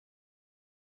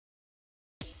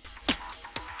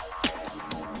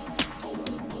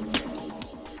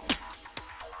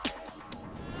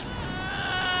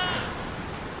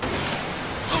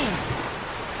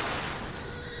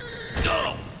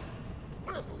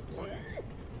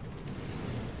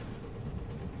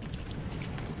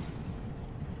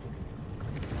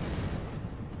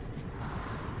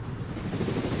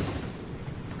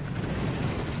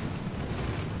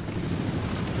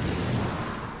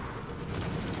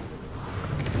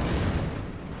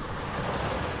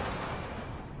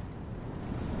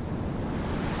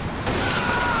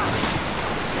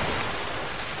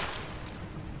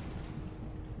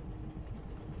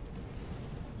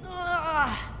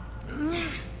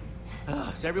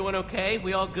Is everyone okay?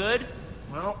 We all good?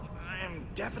 Well, I am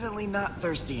definitely not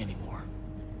thirsty anymore.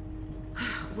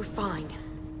 We're fine.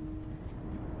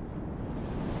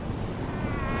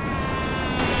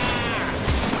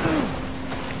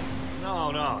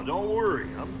 No, don't worry.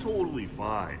 I'm totally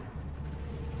fine.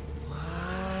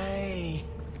 Why?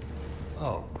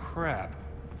 Oh, crap.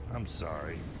 I'm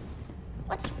sorry.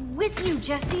 What's with you,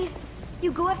 Jesse?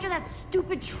 You go after that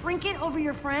stupid trinket over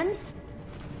your friends?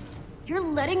 You're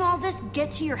letting all this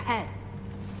get to your head.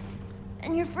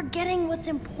 And you're forgetting what's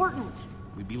important.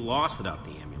 We'd be lost without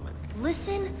the amulet.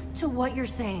 Listen to what you're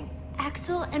saying.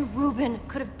 Axel and Ruben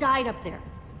could have died up there.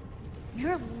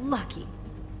 You're lucky.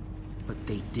 But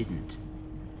they didn't.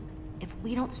 If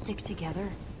we don't stick together,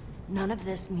 none of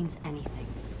this means anything.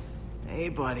 Hey,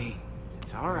 buddy.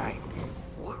 It's all right.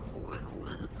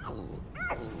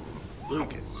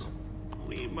 Lucas,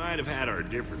 we might have had our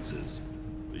differences,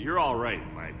 but you're all right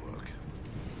in my book.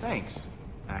 Thanks,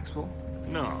 Axel.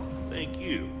 No, thank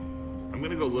you. I'm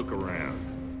gonna go look around.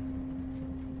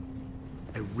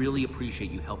 I really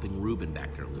appreciate you helping Ruben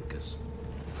back there, Lucas.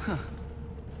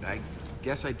 I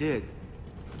guess I did.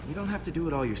 You don't have to do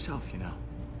it all yourself, you know.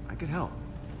 I could help.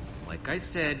 Like I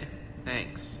said,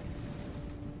 thanks.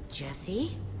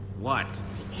 Jesse? What?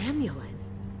 The amulet.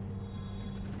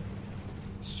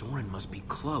 Soren must be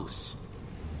close.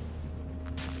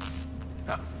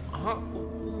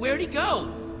 Where'd he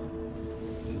go?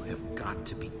 You have got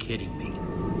to be kidding me.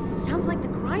 Sounds like the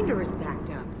grinder is backed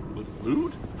up. With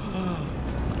loot?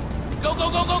 Go,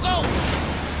 go, go, go, go!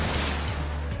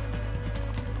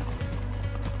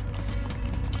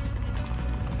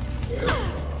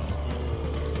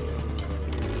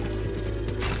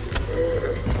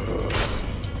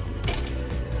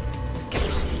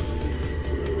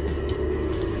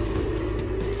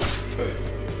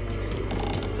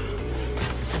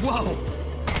 Whoa!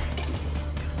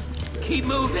 Keep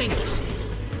moving!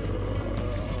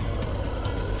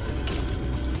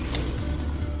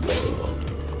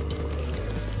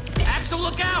 Axel,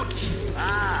 look out!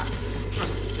 Ah!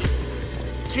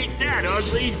 Take that,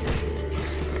 ugly!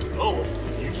 Oh,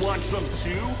 you want some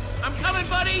too? I'm coming,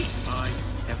 buddy! I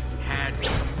have had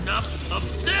enough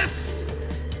of this!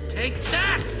 Take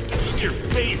that! In your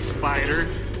face, spider!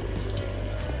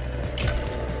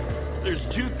 There's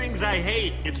two things I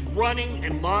hate. It's running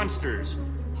and monsters.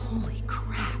 Holy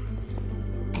crap.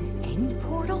 An end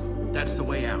portal? That's the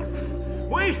way out.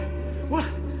 Wait! What?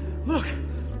 Look!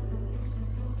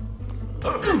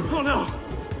 Oh no!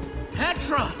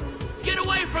 Petra! Get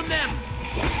away from them!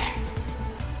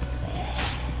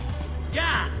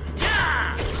 Yeah!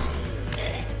 Yeah!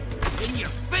 In your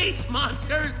face,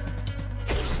 monsters!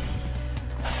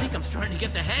 I think I'm starting to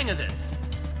get the hang of this.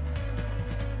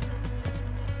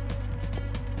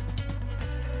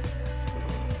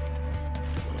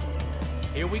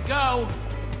 Here we go!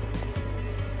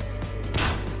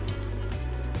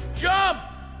 Jump!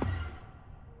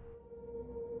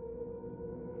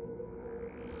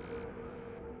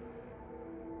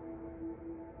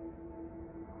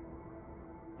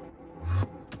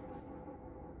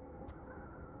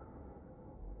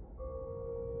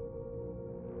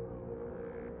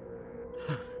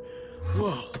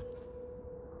 Whoa.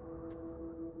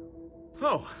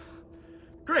 Oh,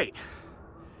 great.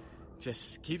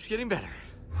 Just keeps getting better.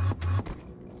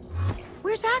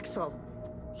 Where's Axel?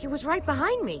 He was right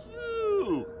behind me.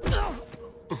 Ooh.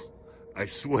 I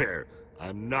swear,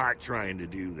 I'm not trying to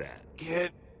do that.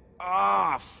 Get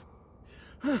off!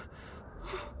 Oh,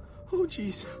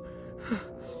 jeez.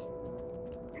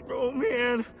 Oh,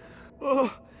 man.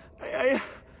 Oh,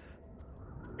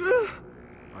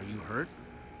 Are you hurt?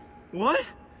 What?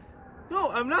 No,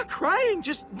 I'm not crying.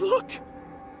 Just look.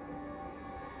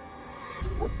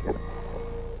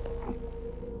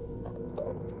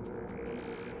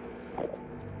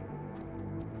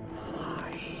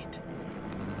 Hide.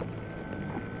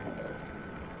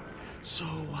 So,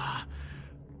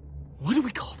 what do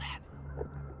we call that?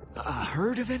 A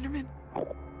herd of Endermen?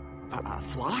 A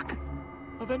flock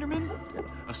of Endermen?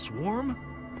 A swarm?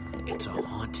 It's a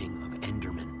haunting of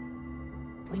Endermen.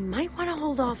 We might want to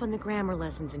hold off on the grammar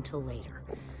lessons until later.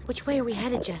 Which way are we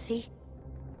headed, Jesse?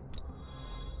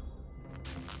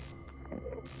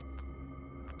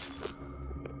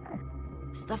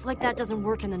 Stuff like that doesn't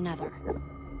work in the Nether.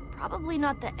 Probably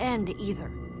not the end,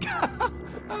 either.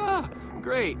 Ah,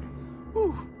 great.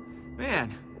 Whew.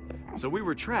 Man, so we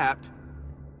were trapped,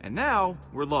 and now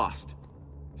we're lost.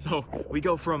 So we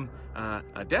go from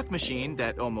a death machine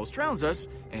that almost drowns us,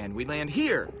 and we land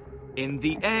here, in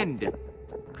the end.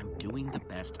 I'm doing the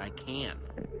best I can.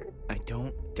 I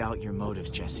don't doubt your motives,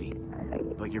 Jesse,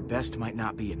 but your best might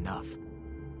not be enough.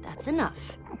 That's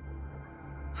enough.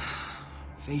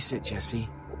 face it, Jesse.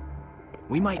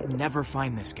 We might never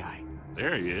find this guy.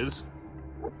 There he is.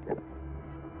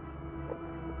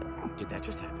 Did that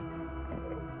just happen?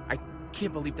 I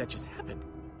can't believe that just happened.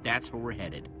 That's where we're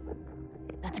headed.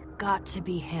 That's got to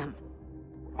be him.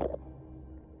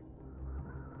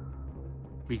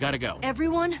 We gotta go.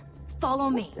 Everyone, follow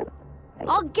me.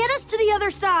 I'll get us to the other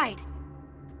side.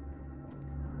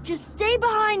 Just stay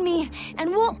behind me, and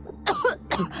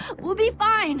we'll be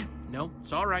fine. No,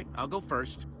 it's all right. I'll go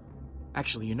first.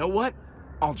 Actually, you know what?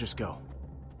 I'll just go.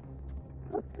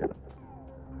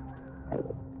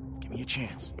 Give me a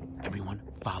chance. Everyone,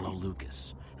 follow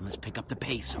Lucas. And let's pick up the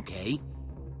pace, okay?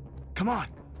 Come on.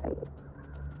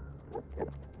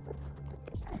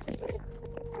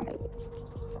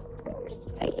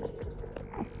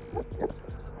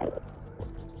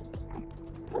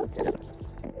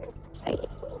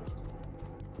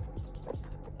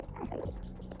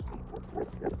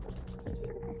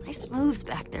 Nice moves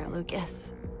back there,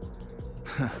 Lucas.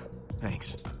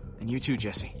 Thanks. And you too,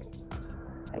 Jesse.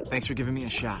 Thanks for giving me a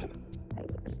shot.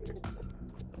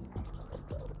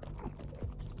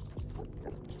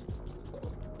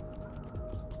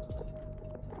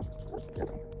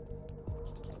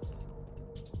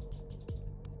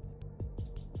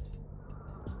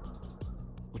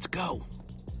 Let's go.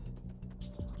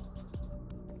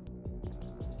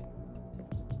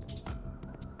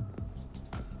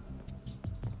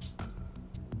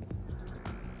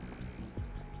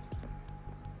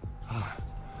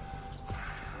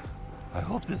 I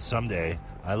hope that someday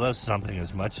I love something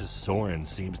as much as Soren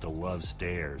seems to love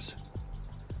stairs.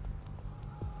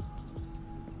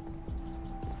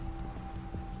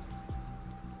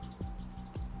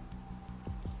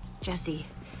 Jesse,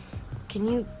 can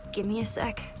you give me a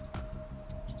sec?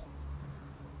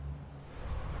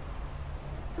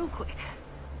 Real quick.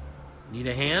 Need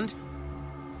a hand?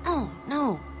 Oh,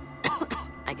 no.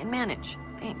 I can manage.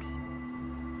 Thanks.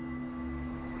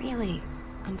 Really,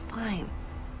 I'm fine.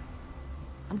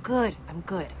 I'm good.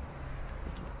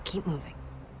 Keep moving.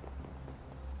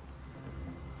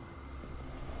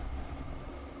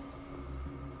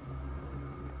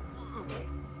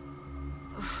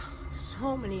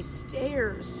 So many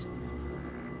stairs.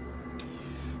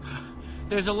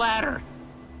 There's a ladder.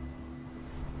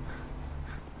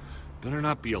 Better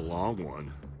not be a long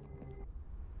one.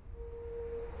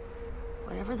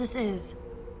 Whatever this is,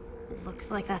 it looks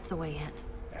like that's the way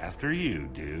in. After you,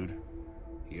 dude.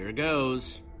 Here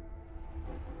goes.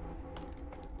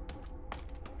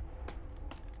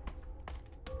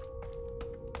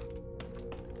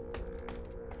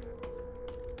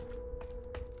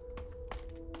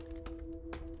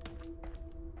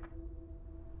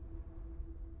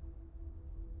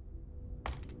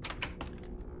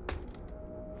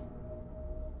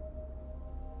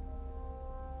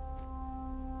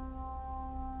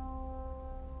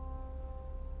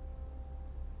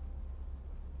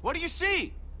 What do you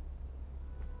see?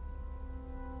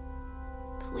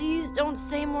 Please don't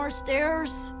say more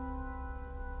stairs.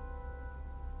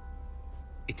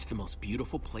 It's the most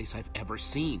beautiful place I've ever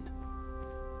seen.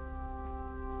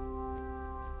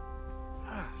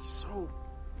 So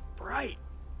bright.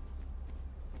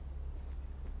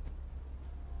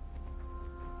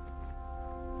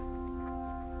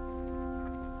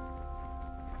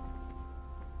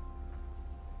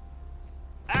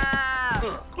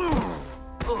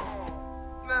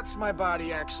 That's my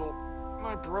body, Axel.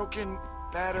 My broken,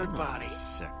 battered body.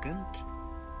 Second.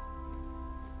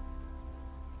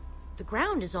 The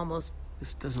ground is almost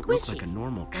This doesn't squishy, look like a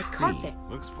normal tree. like carpet.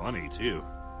 Looks funny, too.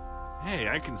 Hey,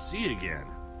 I can see again.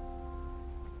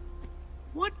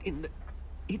 What in the...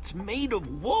 It's made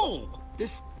of wool!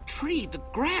 This tree, the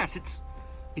grass,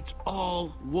 it's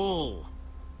all wool.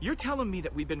 You're telling me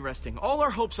that we've been resting all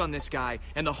our hopes on this guy,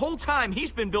 and the whole time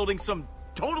he's been building some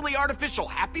totally artificial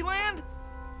happy land?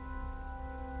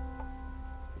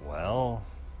 Well,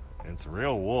 it's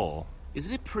real wool.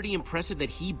 Isn't it pretty impressive that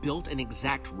he built an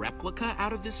exact replica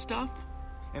out of this stuff?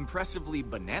 Impressively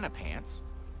banana pants.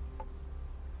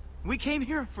 We came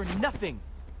here for nothing.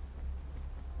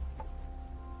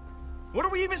 What are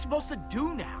we even supposed to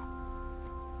do now?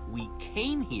 We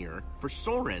came here for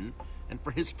Soren and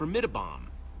for his Formidabomb.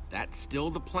 That's still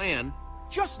the plan.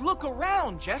 Just look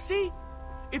around, Jesse.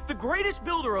 If the greatest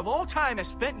builder of all time has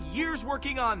spent years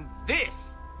working on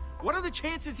this, what are the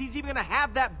chances he's even gonna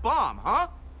have that bomb, huh?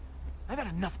 I've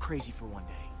had enough crazy for one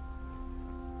day.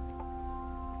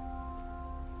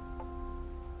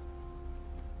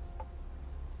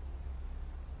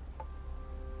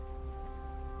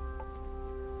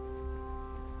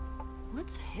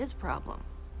 What's his problem?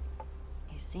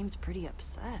 He seems pretty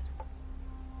upset.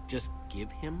 Just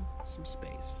give him some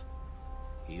space.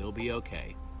 He'll be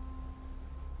okay.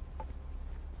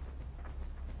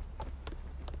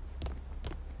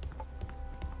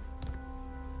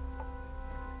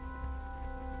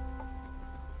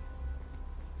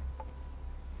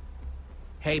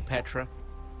 Hey, Petra.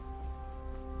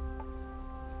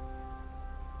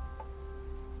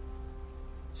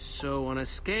 So, on a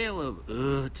scale of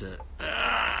to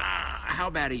how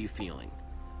bad are you feeling?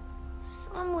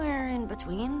 Somewhere in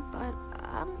between, but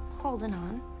I'm holding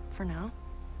on for now.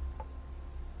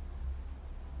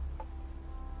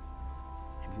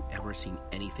 Have you ever seen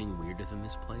anything weirder than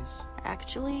this place?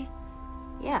 Actually,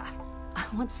 yeah. I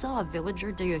once saw a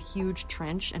villager dig a huge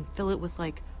trench and fill it with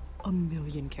like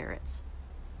 1,000,000 carrots.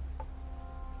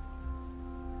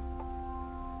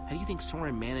 How do you think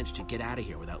Soren managed to get out of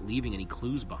here without leaving any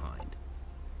clues behind?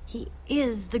 He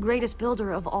is the greatest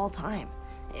builder of all time.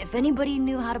 If anybody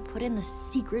knew how to put in the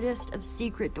secretest of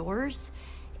secret doors,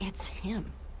 it's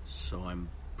him. So I'm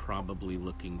probably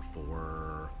looking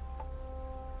for...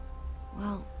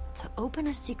 Well, to open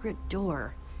a secret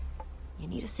door, you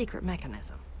need a secret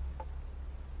mechanism.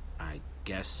 I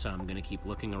guess I'm gonna keep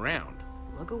looking around.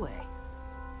 Look away.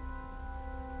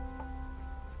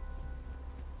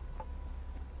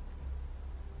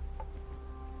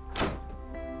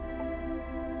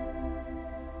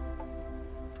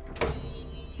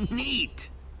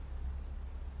 Neat!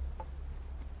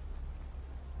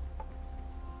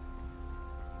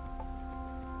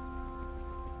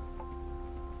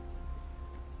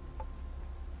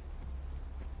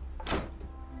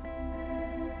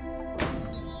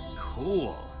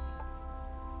 Cool.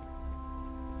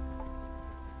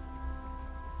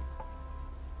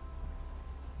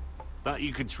 Thought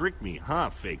you could trick me, huh,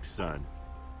 fake son?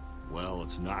 Well,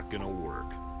 it's not gonna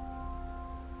work.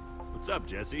 What's up,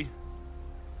 Jesse?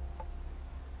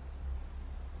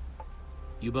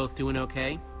 You both doing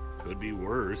okay? Could be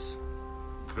worse.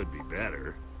 Could be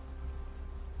better.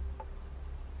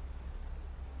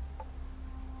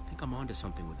 I think I'm onto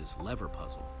something with this lever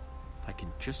puzzle. If I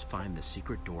can just find the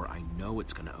secret door, I know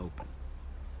it's gonna open.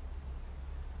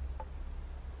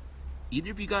 Either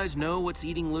of you guys know what's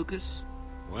eating Lucas?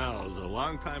 Well, as a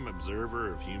longtime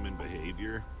observer of human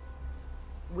behavior...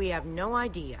 We have no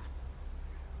idea.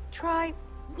 Try,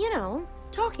 you know,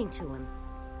 talking to him.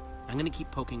 I'm gonna keep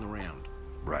poking around.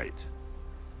 Right.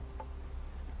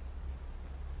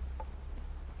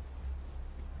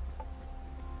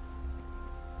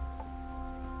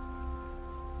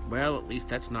 Well, at least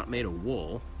that's not made of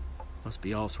wool. Must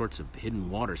be all sorts of hidden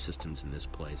water systems in this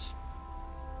place.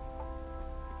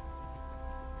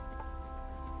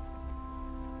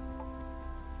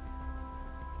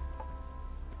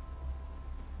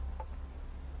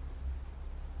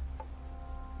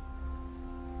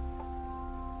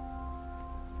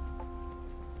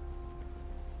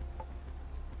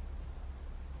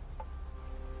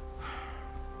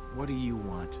 What do you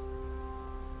want?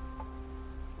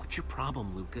 What's your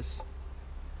problem, Lucas?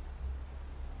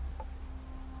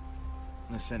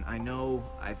 Listen, I know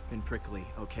I've been prickly,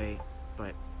 okay?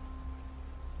 But...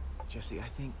 Jesse, I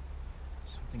think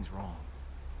something's wrong.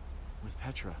 With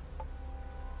Petra.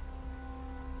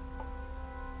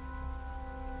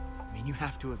 I mean, you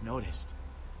have to have noticed.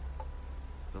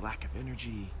 The lack of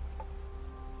energy.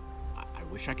 I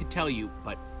wish I could tell you,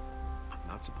 but I'm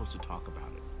not supposed to talk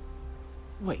about it.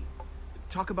 Wait,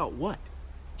 talk about what?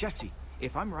 Jesse,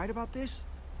 if I'm right about this,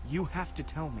 you have to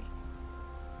tell me.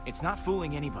 It's not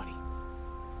fooling anybody.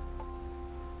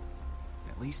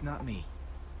 At least not me.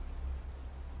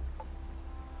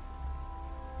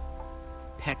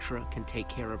 Petra can take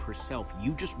care of herself.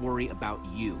 You just worry about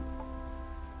you.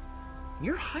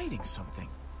 You're hiding something.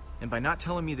 And by not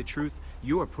telling me the truth,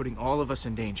 you are putting all of us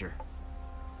in danger.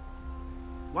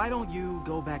 Why don't you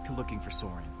go back to looking for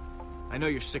Soren? I know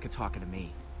you're sick of talking to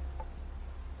me.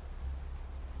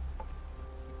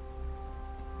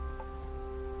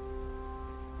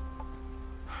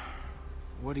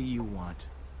 What do you want?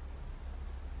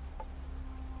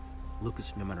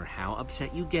 Lucas, no matter how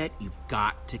upset you get, you've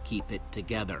got to keep it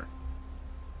together.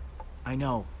 I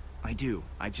know. I do.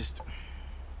 I just...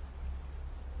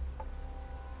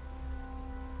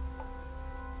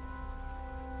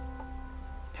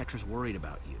 Petra's worried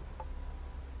about you.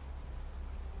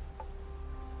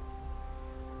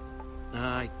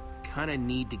 I kinda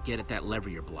need to get at that lever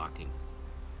you're blocking.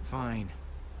 Fine.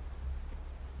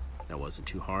 That wasn't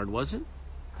too hard, was it?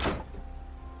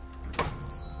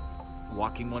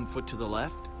 Walking 1 foot to the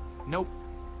left? Nope.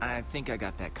 I think I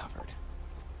got that covered.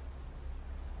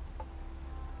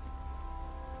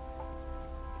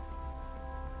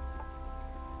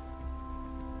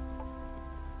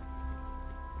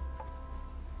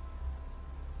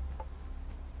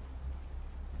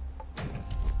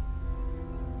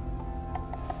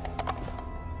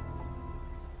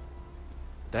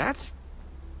 That's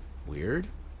weird.